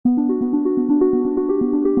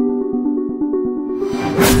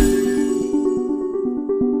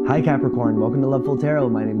Hi Capricorn, welcome to Loveful Tarot.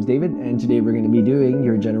 My name is David and today we're going to be doing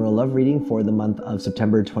your general love reading for the month of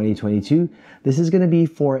September 2022. This is going to be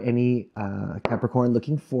for any Capricorn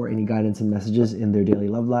looking for any guidance and messages in their daily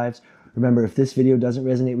love lives. Remember, if this video doesn't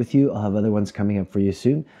resonate with you, I'll have other ones coming up for you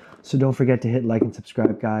soon. So don't forget to hit like and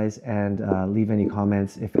subscribe, guys, and leave any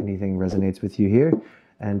comments if anything resonates with you here.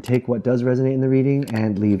 And take what does resonate in the reading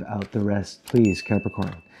and leave out the rest, please,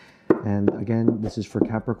 Capricorn. And again, this is for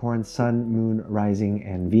Capricorn, Sun, Moon, Rising,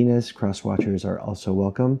 and Venus. Cross watchers are also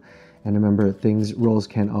welcome. And remember, roles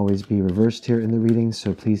can always be reversed here in the reading,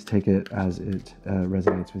 so please take it as it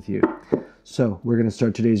resonates with you. So we're going to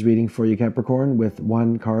start today's reading for you, Capricorn, with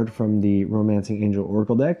one card from the Romancing Angel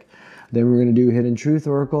Oracle deck. Then we're going to do Hidden Truth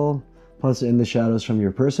Oracle, plus In the Shadows from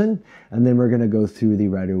your person. And then we're going to go through the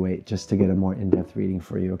Rider-Waite just to get a more in-depth reading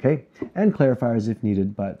for you, okay? And clarifiers if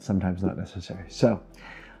needed, but sometimes not necessary. So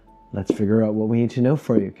let's figure out what we need to know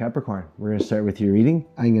for you, Capricorn. We're going to start with your reading.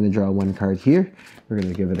 I'm going to draw one card here. We're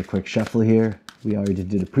going to give it a quick shuffle here. We already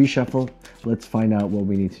did a pre-shuffle. Let's find out what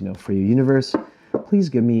we need to know for you, universe. Please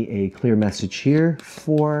give me a clear message here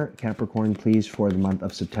for Capricorn, please, for the month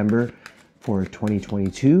of September for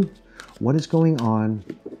 2022. What is going on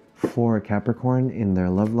for Capricorn in their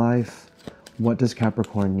love life? What does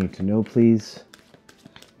Capricorn need to know, please?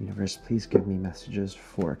 Universe, please give me messages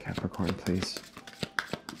for Capricorn, please.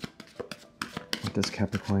 What does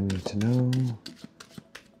Capricorn need to know?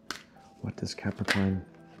 What does Capricorn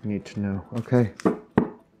need to know? Okay.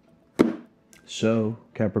 So,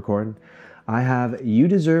 Capricorn, I have you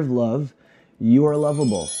deserve love. You are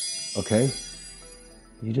lovable. Okay?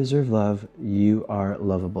 You deserve love. You are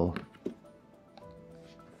lovable.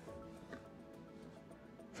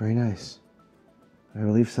 Very nice. I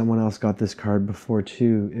believe someone else got this card before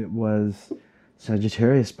too. It was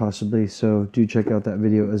Sagittarius possibly, so do check out that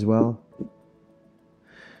video as well.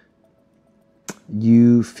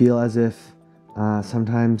 You feel as if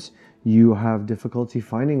sometimes you have difficulty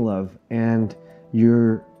finding love and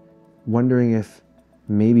you're wondering if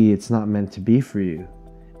maybe it's not meant to be for you.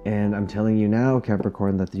 And I'm telling you now,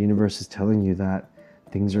 Capricorn, that the universe is telling you that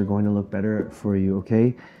things are going to look better for you,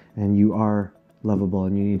 okay? And you are lovable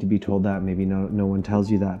and you need to be told that. Maybe no one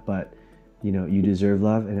tells you that, but you know, you deserve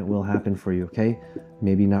love and it will happen for you, okay?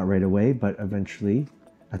 Maybe not right away, but eventually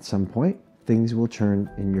at some point things will turn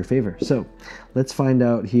in your favor. So let's find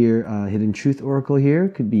out here. Hidden Truth Oracle here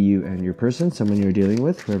could be you and your person, someone you're dealing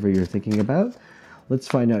with, whoever you're thinking about. Let's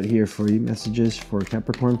find out here for you messages for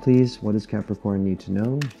Capricorn, please. What does Capricorn need to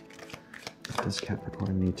know? What does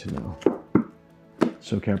Capricorn need to know?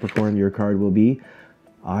 So Capricorn, your card will be,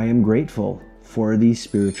 I am grateful for the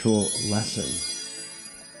spiritual lesson.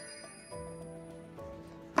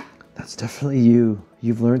 That's definitely you.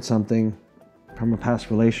 You've learned something from a past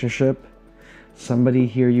relationship. Somebody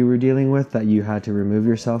here you were dealing with that you had to remove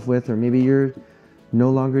yourself with, or maybe you're no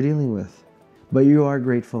longer dealing with. But you are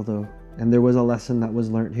grateful though. And there was a lesson that was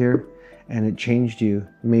learned here and it changed you,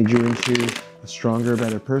 made you into a stronger,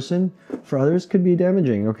 better person. For others, could be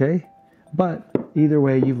damaging, okay? But either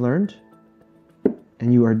way, you've learned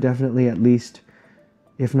and you are definitely, at least,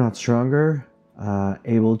 if not stronger,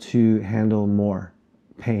 able to handle more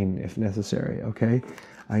pain if necessary, okay?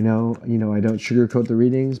 I know, I don't sugarcoat the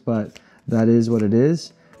readings, but that is what it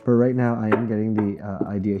is. But right now, I am getting the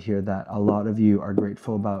idea here that a lot of you are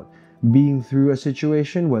grateful about being through a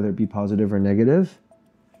situation, whether it be positive or negative,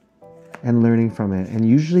 and learning from it. And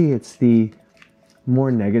usually it's the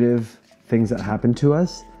more negative things that happen to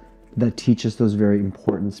us that teach us those very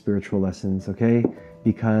important spiritual lessons, okay?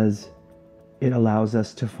 Because it allows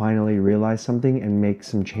us to finally realize something and make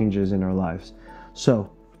some changes in our lives. So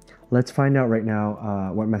let's find out right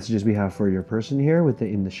now what messages we have for your person here with the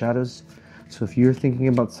In the Shadows. So if you're thinking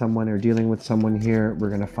about someone or dealing with someone here, we're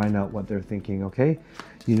going to find out what they're thinking, okay?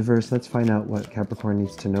 Universe, let's find out what Capricorn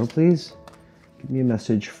needs to know, please. Give me a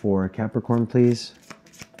message for Capricorn, please.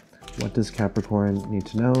 What does Capricorn need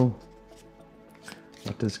to know?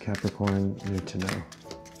 What does Capricorn need to know?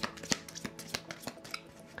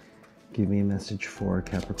 Give me a message for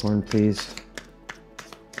Capricorn, please.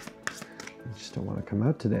 I just don't want to come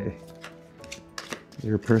out today.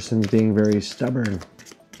 Your person's being very stubborn.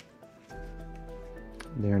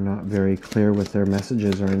 They're not very clear with their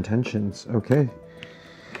messages or intentions. Okay.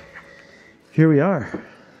 Here we are.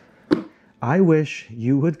 I wish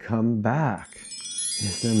you would come back,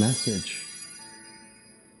 is their message.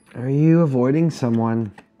 Are you avoiding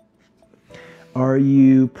someone? Are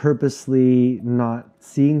you purposely not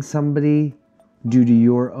seeing somebody due to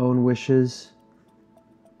your own wishes?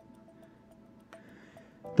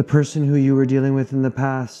 The person who you were dealing with in the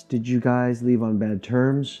past, did you guys leave on bad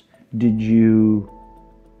terms? Did you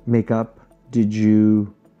make up? Did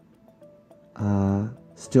you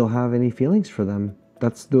still have any feelings for them?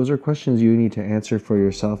 Those are questions you need to answer for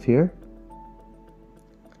yourself here.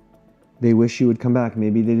 They wish you would come back.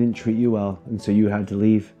 Maybe they didn't treat you well, and so you had to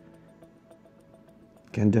leave.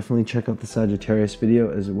 Again, definitely check out the Sagittarius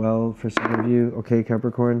video as well for some of you. Okay,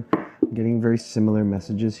 Capricorn, I'm getting very similar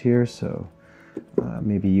messages here, so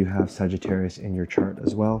maybe you have Sagittarius in your chart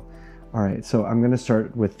as well. All right, so I'm going to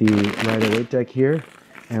start with the Rider-Waite deck here,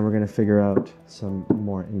 and we're going to figure out some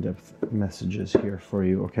more in-depth messages here for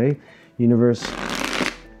you, okay? Universe,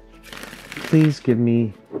 please give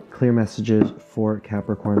me clear messages for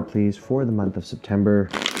Capricorn, please, for the month of September.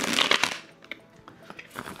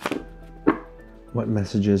 What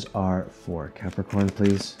messages are for Capricorn,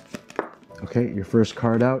 please? Okay, your first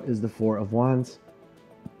card out is the Four of Wands.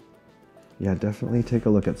 Yeah, definitely take a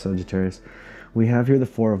look at Sagittarius. We have here the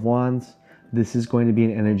Four of Wands. This is going to be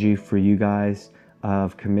an energy for you guys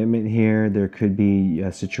of commitment here. There could be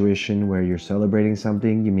a situation where you're celebrating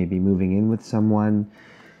something. You may be moving in with someone.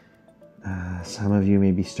 Some of you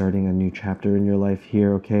may be starting a new chapter in your life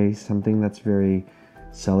here, okay? Something that's very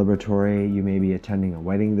celebratory. You may be attending a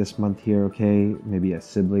wedding this month here, okay? Maybe a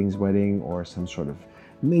sibling's wedding or some sort of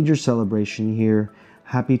major celebration here.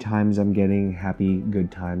 Happy times I'm getting, happy,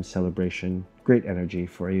 good times, celebration. Great energy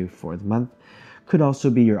for you for the month. Could also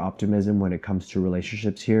be your optimism when it comes to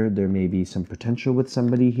relationships here. There may be some potential with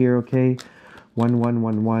somebody here, okay?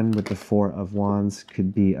 1111 with the Four of Wands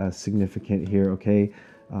could be significant here, okay?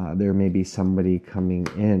 There may be somebody coming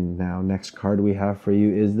in. Now, next card we have for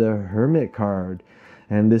you is the Hermit card.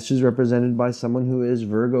 And this is represented by someone who is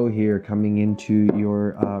Virgo here coming into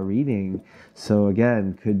your reading. So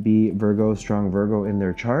again, could be Virgo, strong Virgo in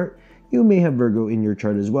their chart. You may have Virgo in your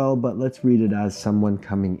chart as well, but let's read it as someone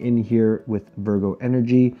coming in here with Virgo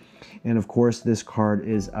energy. And of course, this card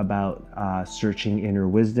is about searching inner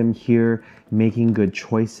wisdom here, making good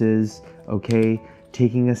choices, okay?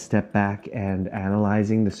 Taking a step back and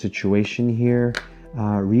analyzing the situation here,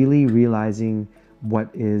 really realizing what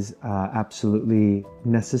is absolutely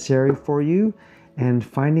necessary for you and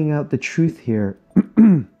finding out the truth here.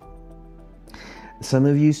 Some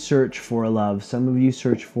of you search for love, some of you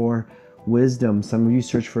search for wisdom, some of you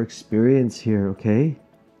search for experience here, okay?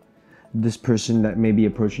 This person that may be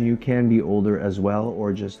approaching you can be older as well,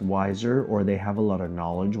 or just wiser, or they have a lot of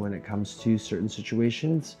knowledge when it comes to certain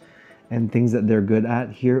situations and things that they're good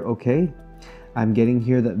at here, okay? I'm getting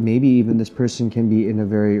here that maybe even this person can be in a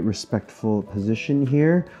very respectful position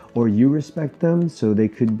here, or you respect them, so they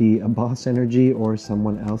could be a boss energy or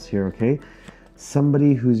someone else here, okay?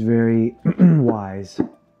 Somebody who's very wise.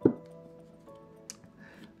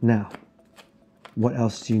 Now, what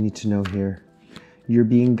else do you need to know here? You're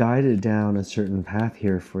being guided down a certain path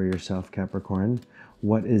here for yourself, Capricorn.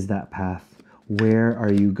 What is that path? Where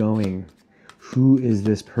are you going? Who is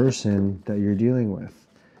this person that you're dealing with?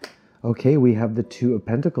 Okay, we have the Two of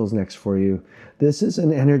Pentacles next for you. This is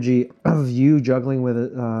an energy of you juggling with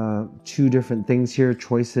two different things here,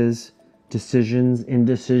 choices, decisions,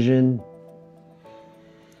 indecision,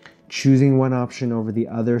 choosing one option over the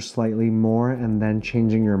other slightly more and then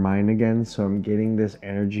changing your mind again. So I'm getting this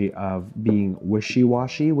energy of being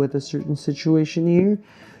wishy-washy with a certain situation here.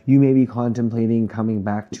 You may be contemplating coming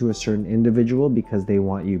back to a certain individual because they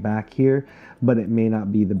want you back here, but it may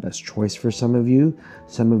not be the best choice for some of you.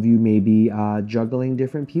 Some of you may be juggling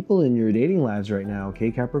different people in your dating lives right now,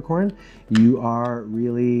 okay, Capricorn? You are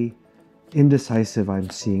really indecisive, I'm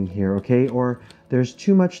seeing here, okay? Or there's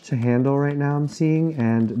too much to handle right now, I'm seeing,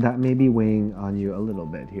 and that may be weighing on you a little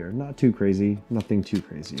bit here. Not too crazy, nothing too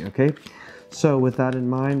crazy, okay? So with that in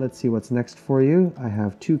mind, let's see what's next for you. I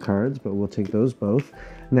have two cards, but we'll take those both.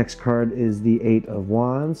 Next card is the Eight of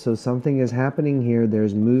Wands. So something is happening here.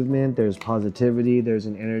 There's movement, there's positivity, there's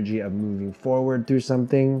an energy of moving forward through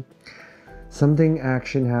something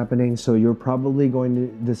action happening. So you're probably going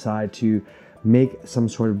to decide to make some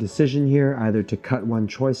sort of decision here, either to cut one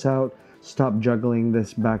choice out, stop juggling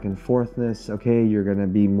this back and forthness, okay? You're going to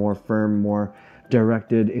be more firm, more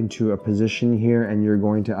directed into a position here, and you're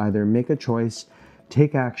going to either make a choice,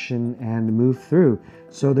 take action, and move through.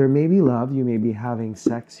 So there may be love, you may be having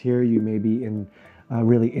sex here, you may be in a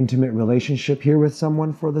really intimate relationship here with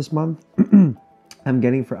someone for this month. I'm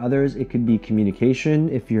getting for others, it could be communication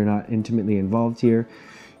if you're not intimately involved here.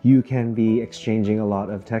 You can be exchanging a lot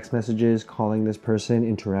of text messages, calling this person,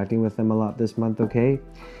 interacting with them a lot this month, okay?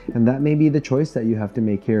 And that may be the choice that you have to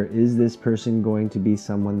make here. Is this person going to be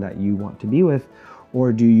someone that you want to be with,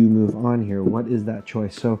 or do you move on here? What is that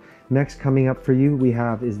choice? So next coming up for you, we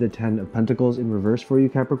have is the Ten of Pentacles in reverse for you,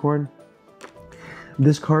 Capricorn.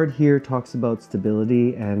 This card here talks about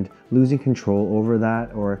stability and losing control over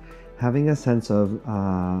that, or having a sense of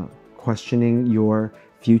questioning your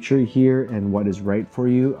future here and what is right for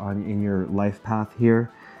you in your life path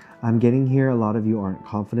here. I'm getting here, a lot of you aren't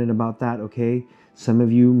confident about that, okay? Some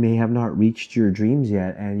of you may have not reached your dreams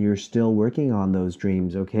yet and you're still working on those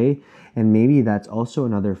dreams, okay? And maybe that's also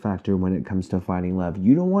another factor when it comes to finding love.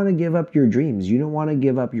 You don't want to give up your dreams. You don't want to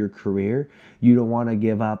give up your career. You don't want to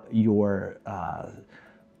give up your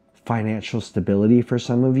financial stability for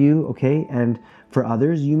some of you, okay? And for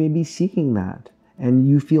others, you may be seeking that and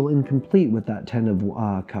you feel incomplete with that Ten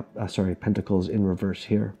of Pentacles in reverse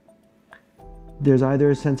here. There's either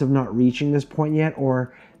a sense of not reaching this point yet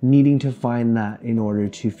or needing to find that in order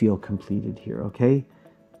to feel completed here, okay?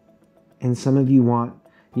 And some of you want,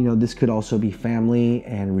 you know, this could also be family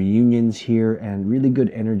and reunions here and really good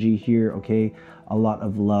energy here, okay? A lot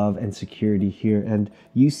of love and security here, and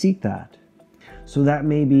you seek that. So that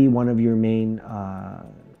may be one of your main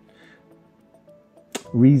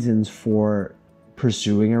reasons for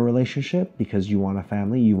pursuing a relationship, because you want a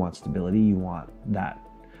family, you want stability, you want that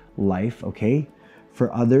life, okay?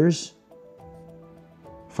 For others,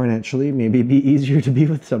 financially, maybe it'd be easier to be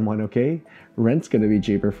with someone, okay? Rent's gonna be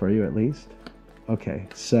cheaper for you at least. Okay,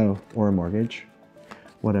 so, or a mortgage,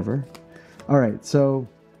 whatever. All right, so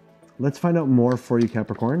let's find out more for you,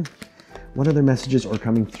 Capricorn. What other messages are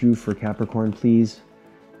coming through for Capricorn, please?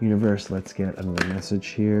 Universe, let's get another message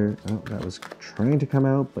here. Oh, that was trying to come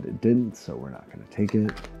out, but it didn't, so we're not gonna take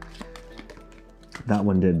it. That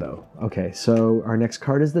one did though. Okay, so our next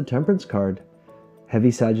card is the Temperance card.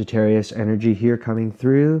 Heavy Sagittarius energy here coming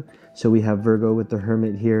through. So we have Virgo with the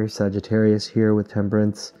Hermit here, Sagittarius here with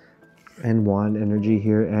Temperance, and Wand energy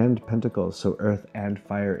here, and Pentacles. So Earth and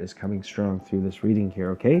Fire is coming strong through this reading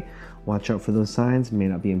here, okay? Watch out for those signs, may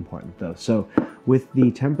not be important though. So with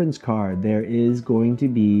the Temperance card, there is going to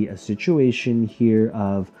be a situation here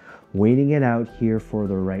of waiting it out here for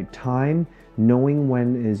the right time, knowing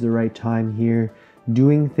when is the right time here,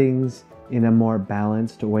 doing things in a more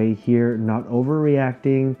balanced way here, not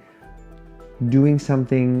overreacting, doing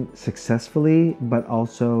something successfully, but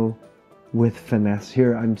also with finesse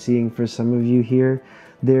here. I'm seeing for some of you here,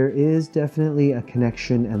 there is definitely a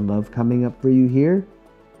connection and love coming up for you here.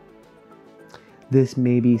 This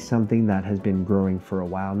may be something that has been growing for a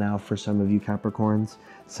while now for some of you Capricorns,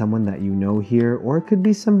 someone that you know here, or it could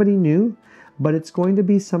be somebody new, but it's going to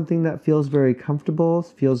be something that feels very comfortable,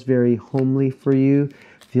 feels very homely for you,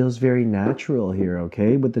 feels very natural here,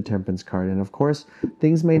 okay, with the Temperance card. And of course,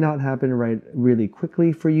 things may not happen really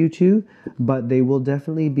quickly for you two, but they will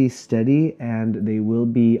definitely be steady and they will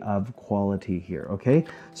be of quality here, okay?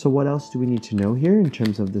 So what else do we need to know here in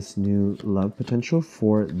terms of this new love potential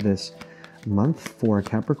for this month for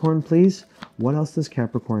Capricorn, please? What else does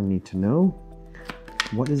Capricorn need to know?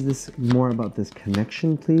 What is this more about this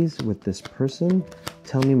connection, please, with this person?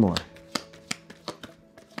 Tell me more.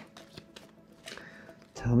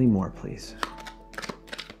 Tell me more, please.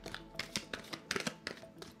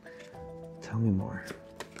 Tell me more.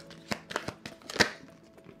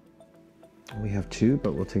 We have two,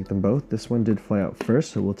 but we'll take them both. This one did fly out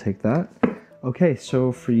first, so we'll take that. Okay,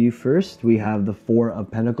 so for you first, we have the Four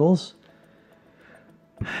of Pentacles.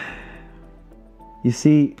 You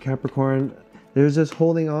see, Capricorn, there's this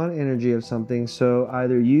holding on energy of something. So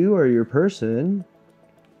either you or your person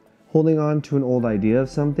holding on to an old idea of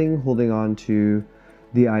something, holding on to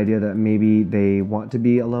the idea that maybe they want to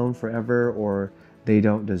be alone forever or they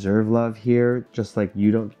don't deserve love here, just like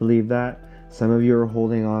you don't believe that. Some of you are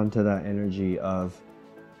holding on to that energy of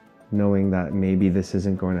knowing that maybe this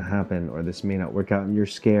isn't going to happen or this may not work out, and you're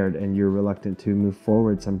scared and you're reluctant to move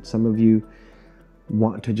forward. Some of you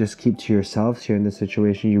want to just keep to yourselves here in this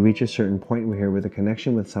situation. You reach a certain point here with a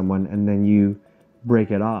connection with someone and then you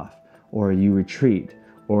break it off, or you retreat,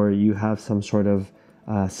 or you have some sort of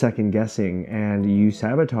second guessing and you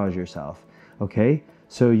sabotage yourself, okay?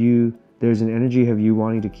 So there's an energy of you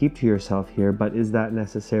wanting to keep to yourself here, but is that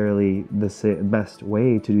necessarily the best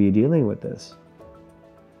way to be dealing with this?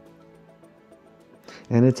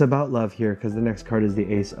 And it's about love here, because the next card is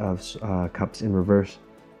the Ace of Cups in reverse.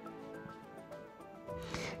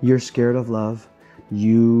 You're scared of love.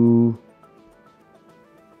 You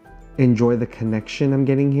enjoy the connection I'm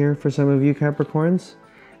getting here for some of you Capricorns,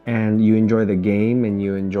 and you enjoy the game and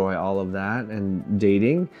you enjoy all of that and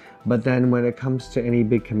dating. But then when it comes to any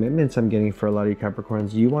big commitments I'm getting for a lot of you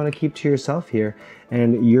Capricorns, you want to keep to yourself here,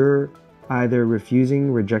 and you're either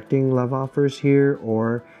rejecting love offers here,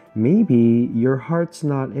 or maybe your heart's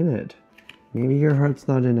not in it. Maybe your heart's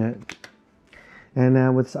not in it.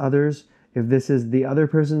 And with others, if this is the other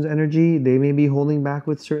person's energy, they may be holding back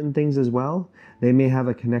with certain things as well. They may have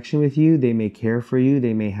a connection with you. They may care for you.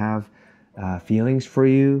 They may have feelings for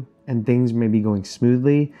you. and things may be going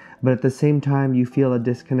smoothly, but at the same time you feel a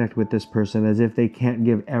disconnect with this person, as if they can't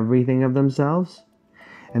give everything of themselves.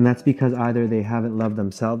 And that's because either they haven't loved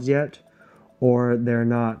themselves yet, or they're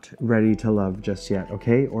not ready to love just yet,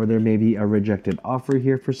 okay? Or there may be a rejected offer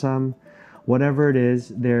here for some. Whatever it is,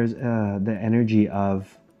 there's the energy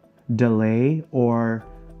of delay or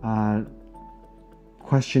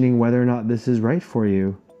questioning whether or not this is right for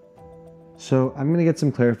you. So I'm going to get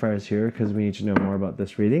some clarifiers here because we need to know more about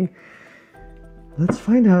this reading. Let's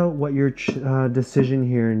find out what your decision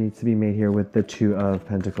here needs to be made here with the Two of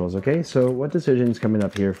Pentacles, okay? So what decision is coming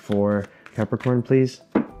up here for Capricorn, please?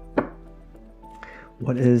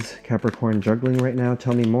 What is Capricorn juggling right now?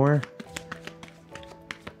 Tell me more.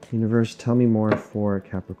 Universe, tell me more for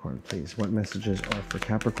Capricorn, please. What messages are for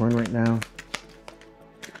Capricorn right now?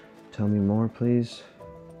 Tell me more, please.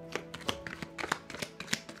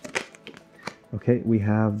 Okay, we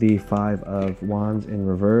have the Five of Wands in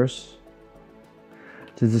reverse.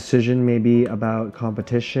 The decision may be about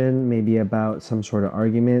competition, maybe about some sort of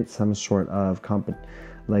argument, some sort of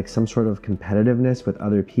competitiveness with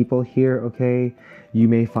other people here, okay? You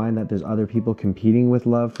may find that there's other people competing with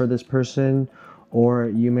love for this person, or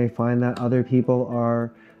you may find that other people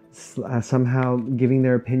are somehow giving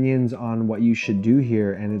their opinions on what you should do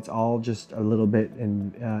here, and it's all just a little bit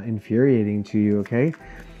infuriating to you, okay?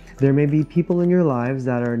 There may be people in your lives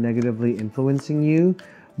that are negatively influencing you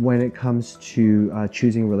when it comes to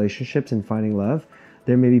choosing relationships and finding love.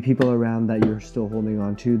 There may be people around that you're still holding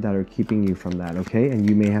on to that are keeping you from that, okay? And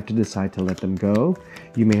you may have to decide to let them go.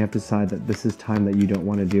 You may have to decide that this is time that you don't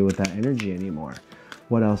want to deal with that energy anymore.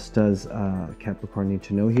 What else does Capricorn need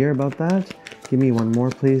to know here about that? Give me one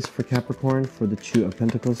more, please, for Capricorn, for the Two of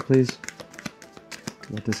Pentacles, please.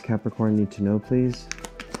 What does Capricorn need to know, please?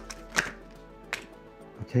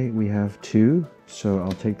 Okay, we have two, so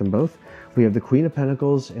I'll take them both. We have the Queen of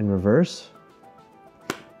Pentacles in reverse.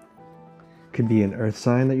 Could be an earth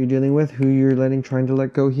sign that you're dealing with, who you're trying to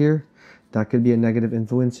let go here. That could be a negative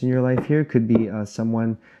influence in your life here. Could be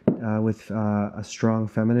someone with a strong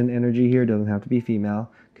feminine energy here. Doesn't have to be female.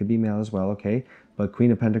 Could be male as well, okay? But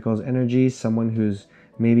Queen of Pentacles energy, someone who's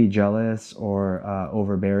maybe jealous or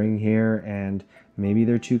overbearing here, and maybe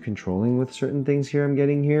they're too controlling with certain things here I'm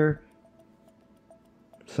getting here.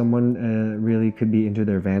 Someone really could be into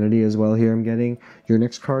their vanity as well here I'm getting. Your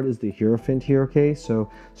next card is the Hierophant here, okay? So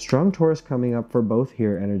strong Taurus coming up for both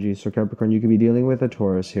here energies. So Capricorn, you could be dealing with a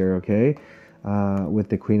Taurus here, okay? With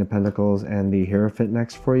the Queen of Pentacles and the Hierophant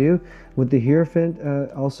next for you. With the Hierophant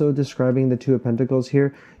also describing the Two of Pentacles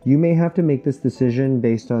here, you may have to make this decision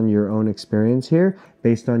based on your own experience here,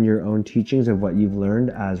 based on your own teachings of what you've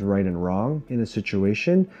learned as right and wrong in a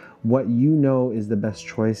situation. What you know is the best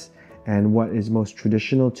choice and what is most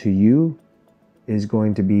traditional to you is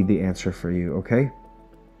going to be the answer for you, okay?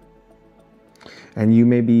 And you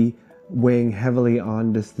may be weighing heavily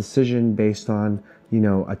on this decision based on, you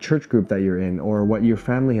know, a church group that you're in, or what your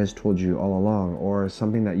family has told you all along, or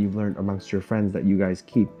something that you've learned amongst your friends that you guys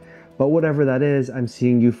keep. But whatever that is, I'm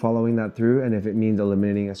seeing you following that through, and if it means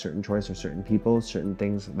eliminating a certain choice or certain people, certain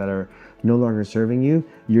things that are no longer serving you,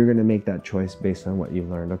 you're gonna make that choice based on what you've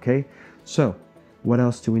learned, okay? So, what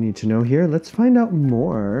else do we need to know here? Let's find out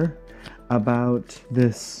more about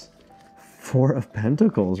this Four of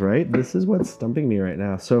Pentacles, right? This is what's stumping me right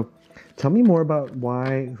now. So tell me more about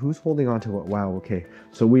who's holding on to what? Wow, okay.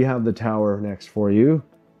 So we have the Tower next for you.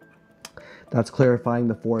 That's clarifying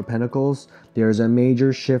the Four of Pentacles. There's a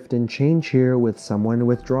major shift and change here with someone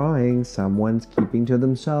withdrawing, someone's keeping to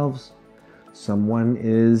themselves, someone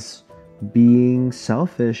is being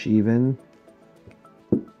selfish even.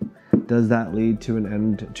 Does that lead to an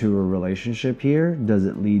end to a relationship here? Does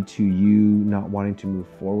it lead to you not wanting to move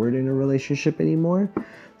forward in a relationship anymore?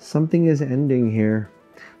 Something is ending here.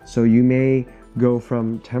 So you may go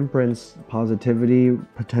from temperance, positivity,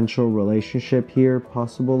 potential relationship here,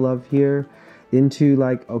 possible love here, into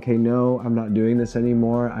like, okay, no, I'm not doing this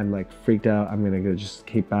anymore. I'm like freaked out. I'm gonna go just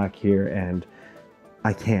keep back here and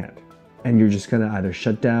I can't. And you're just gonna either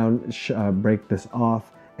shut down, break this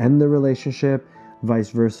off, end the relationship.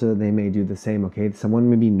 Vice versa, they may do the same, okay? Someone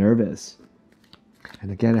may be nervous.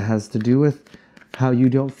 And again, it has to do with how you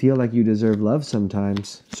don't feel like you deserve love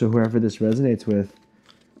sometimes. So whoever this resonates with,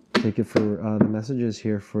 take it for the messages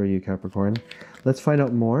here for you, Capricorn. Let's find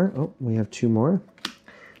out more. Oh, we have two more.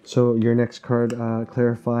 So your next card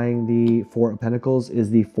clarifying the Four of Pentacles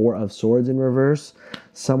is the Four of Swords in reverse.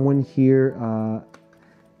 Someone here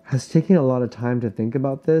has taken a lot of time to think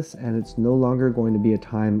about this, and it's no longer going to be a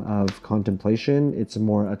time of contemplation. It's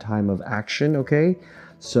more a time of action, okay?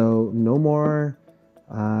 So no more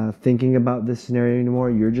thinking about this scenario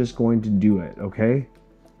anymore. You're just going to do it, okay?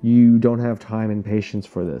 you don't have time and patience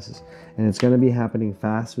for this. And it's going to be happening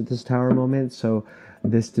fast with this Tower moment. So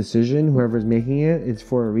this decision, whoever's making it, it's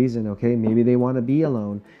for a reason, okay? Maybe they want to be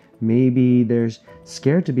alone. Maybe they're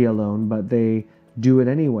scared to be alone, but they do it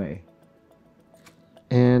anyway.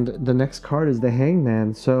 And the next card is the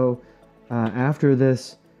Hangman. So after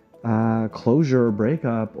this closure or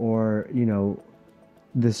breakup, or, you know,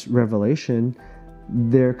 this revelation,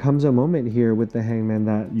 there comes a moment here with the Hangman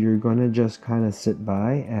that you're going to just kind of sit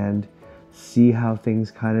by and see how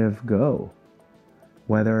things kind of go.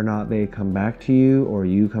 Whether or not they come back to you or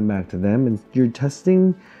you come back to them, and you're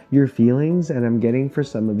testing your feelings. And I'm getting for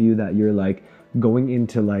some of you that you're like going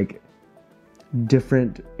into like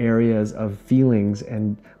different areas of feelings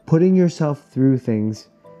and putting yourself through things.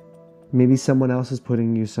 Maybe someone else is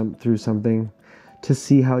putting you through something to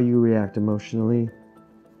see how you react emotionally.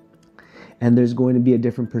 And there's going to be a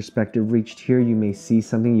different perspective reached here. You may see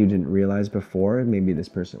something you didn't realize before. Maybe this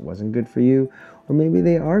person wasn't good for you, or maybe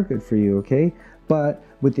they are good for you, okay? But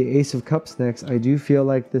with the Ace of Cups next, I do feel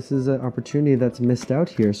like this is an opportunity that's missed out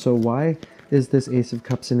here. So why is this Ace of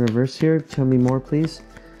Cups in reverse here? Tell me more, please.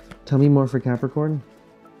 Tell me more for Capricorn.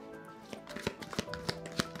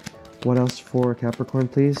 What else for Capricorn,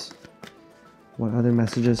 please? What other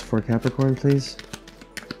messages for Capricorn, please?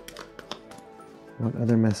 What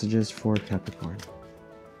other messages for Capricorn?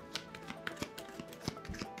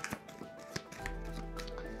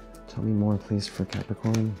 Tell me more, please, for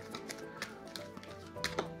Capricorn.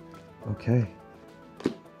 Okay.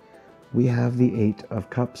 We have the Eight of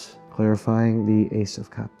Cups, clarifying the Ace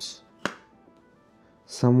of Cups.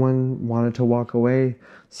 Someone wanted to walk away.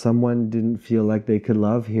 Someone didn't feel like they could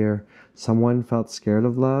love here. Someone felt scared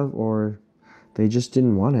of love, or they just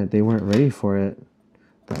didn't want it. They weren't ready for it.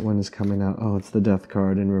 That one is coming out. Oh, it's the Death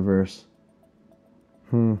card in reverse.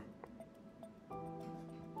 I'm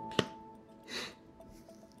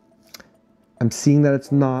seeing that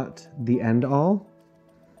it's not the end all.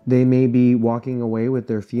 They may be walking away with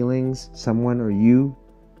their feelings, someone or you,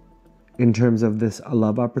 in terms of this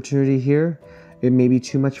love opportunity here. It may be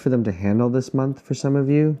too much for them to handle this month for some of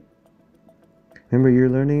you. Remember, you're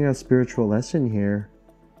learning a spiritual lesson here.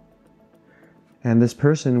 And this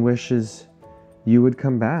person wishes you would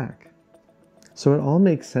come back. So it all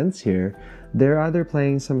makes sense here. They're either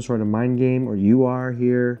playing some sort of mind game, or you are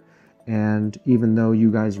here. And even though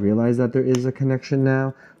you guys realize that there is a connection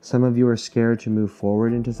now, some of you are scared to move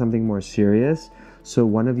forward into something more serious. So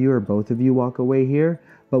one of you or both of you walk away here.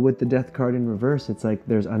 But with the Death card in reverse, it's like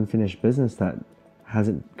there's unfinished business that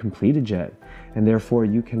hasn't completed yet. And therefore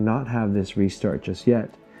you cannot have this restart just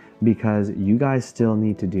yet, because you guys still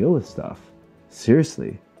need to deal with stuff.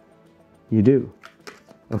 Seriously. You do.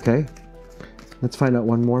 Okay, let's find out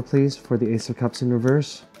one more, please, for the Ace of Cups in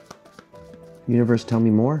reverse. Universe, tell me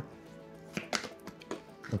more.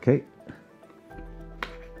 Okay.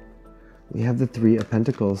 We have the Three of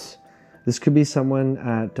Pentacles. This could be someone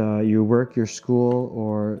at your work, your school,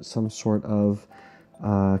 or some sort of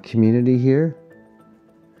community here.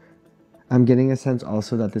 I'm getting a sense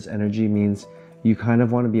also that this energy means you kind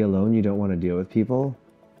of want to be alone. You don't want to deal with people.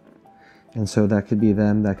 And so that could be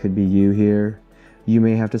them, that could be you here. You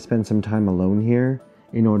may have to spend some time alone here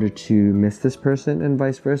in order to miss this person, and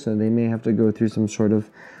vice versa. They may have to go through some sort of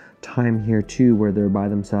time here too where they're by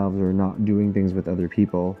themselves or not doing things with other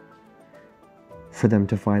people for them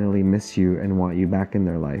to finally miss you and want you back in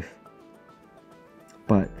their life.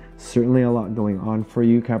 But certainly a lot going on for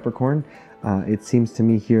you, Capricorn. It seems to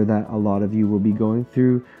me here that a lot of you will be going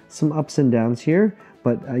through some ups and downs here.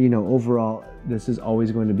 But, you know, overall, this is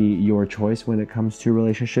always going to be your choice when it comes to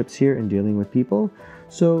relationships here and dealing with people.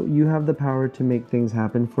 So you have the power to make things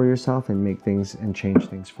happen for yourself and make things and change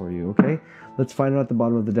things for you, okay? Let's find out at the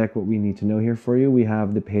bottom of the deck what we need to know here for you. We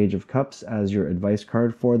have the Page of Cups as your advice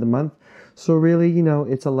card for the month. So really, you know,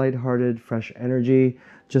 it's a lighthearted, fresh energy.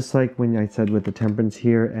 Just like when I said with the Temperance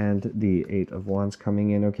here and the Eight of Wands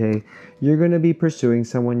coming in, okay? You're going to be pursuing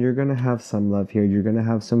someone. You're going to have some love here. You're going to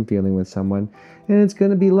have some feeling with someone. And it's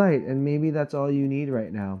going to be light. And maybe that's all you need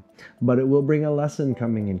right now. But it will bring a lesson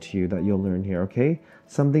coming into you that you'll learn here, okay?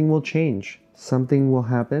 Something will change. Something will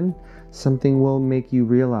happen. Something will make you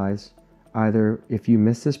realize either if you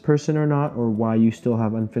miss this person or not, or why you still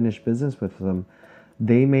have unfinished business with them.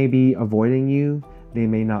 They may be avoiding you. They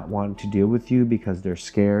may not want to deal with you because they're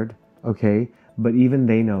scared, okay? But even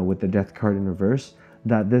they know with the Death card in reverse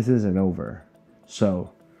that this isn't over.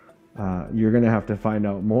 So you're going to have to find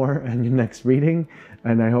out more in your next reading.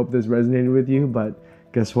 And I hope this resonated with you. But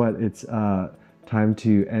guess what? It's time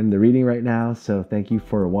to end the reading right now. So thank you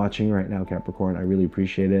for watching right now, Capricorn. I really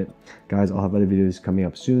appreciate it. Guys, I'll have other videos coming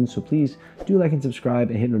up soon. So please do like and subscribe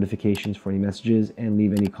and hit notifications for any messages and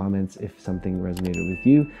leave any comments if something resonated with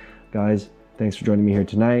you. Guys, thanks for joining me here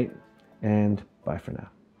tonight, and bye for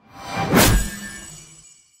now.